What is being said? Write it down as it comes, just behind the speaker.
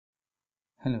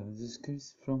Hello, this is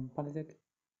Chris from Polytech,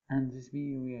 and in this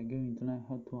video we are going to learn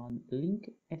how to add link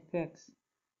effects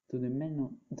to the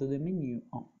menu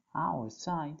of our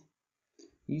site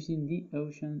using the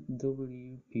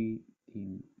OceanWP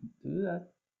theme. To do that,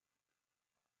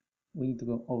 we need to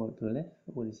go over to the left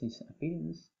where it says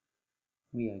Appearance.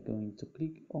 We are going to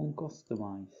click on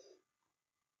Customize.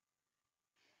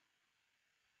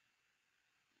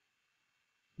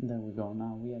 There we go.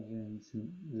 Now we are going to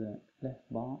the left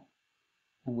bar,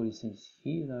 and where it says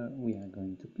Header, we are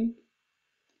going to click,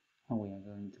 and we are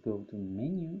going to go to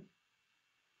Menu,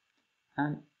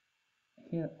 and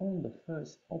here on the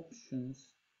first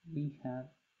options we have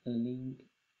link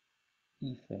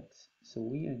effects. So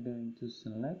we are going to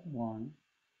select one.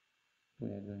 We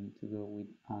are going to go with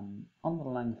an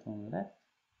underline from the left.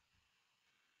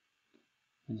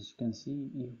 And as you can see,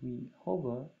 if we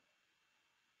hover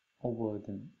over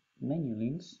the menu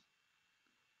links,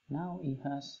 now it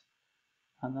has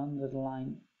an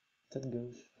underline that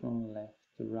goes from left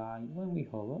to right when we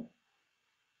hover,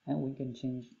 and we can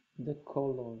change the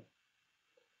color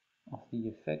of the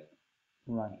effect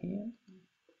right here.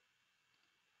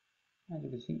 As you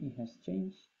can see, it has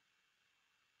changed,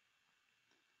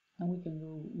 and we can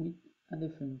go with a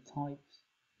different types.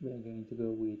 We are going to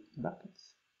go with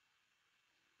brackets,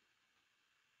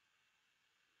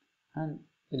 and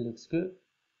it looks good.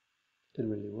 It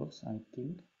really works, I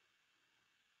think.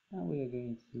 And we are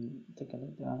going to take a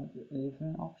look at the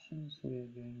different options. We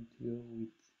are going to go with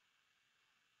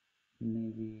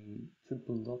maybe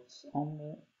triple dots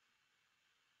under.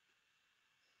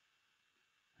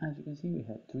 As you can see, we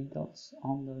have 3 dots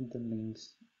under the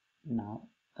links. Now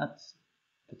that's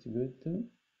pretty good too.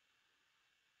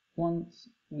 Once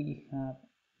we have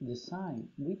decided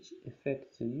which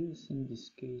effect to use, in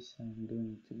this case I'm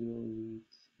going to go with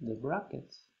the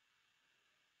brackets,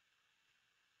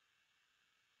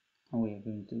 and we are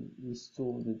going to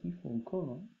restore the default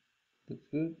color. Looks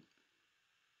good.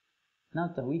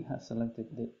 Now that we have selected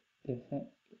the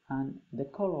effect and the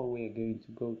color, we are going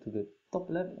to go to the top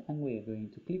left, and we are going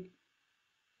to click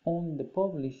on the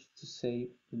publish to save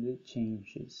the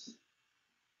changes.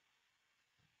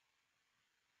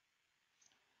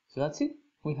 So that's it.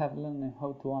 We have learned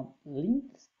how to add link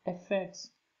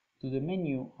effects to the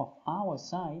menu of our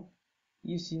site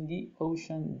using the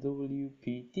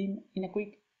OceanWP theme in a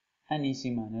quick and easy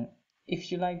manner.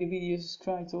 If you like the video,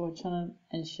 subscribe to our channel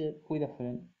and share with a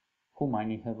friend who might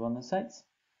need help on the sites.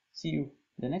 See you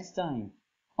the next time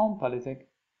on Polytech.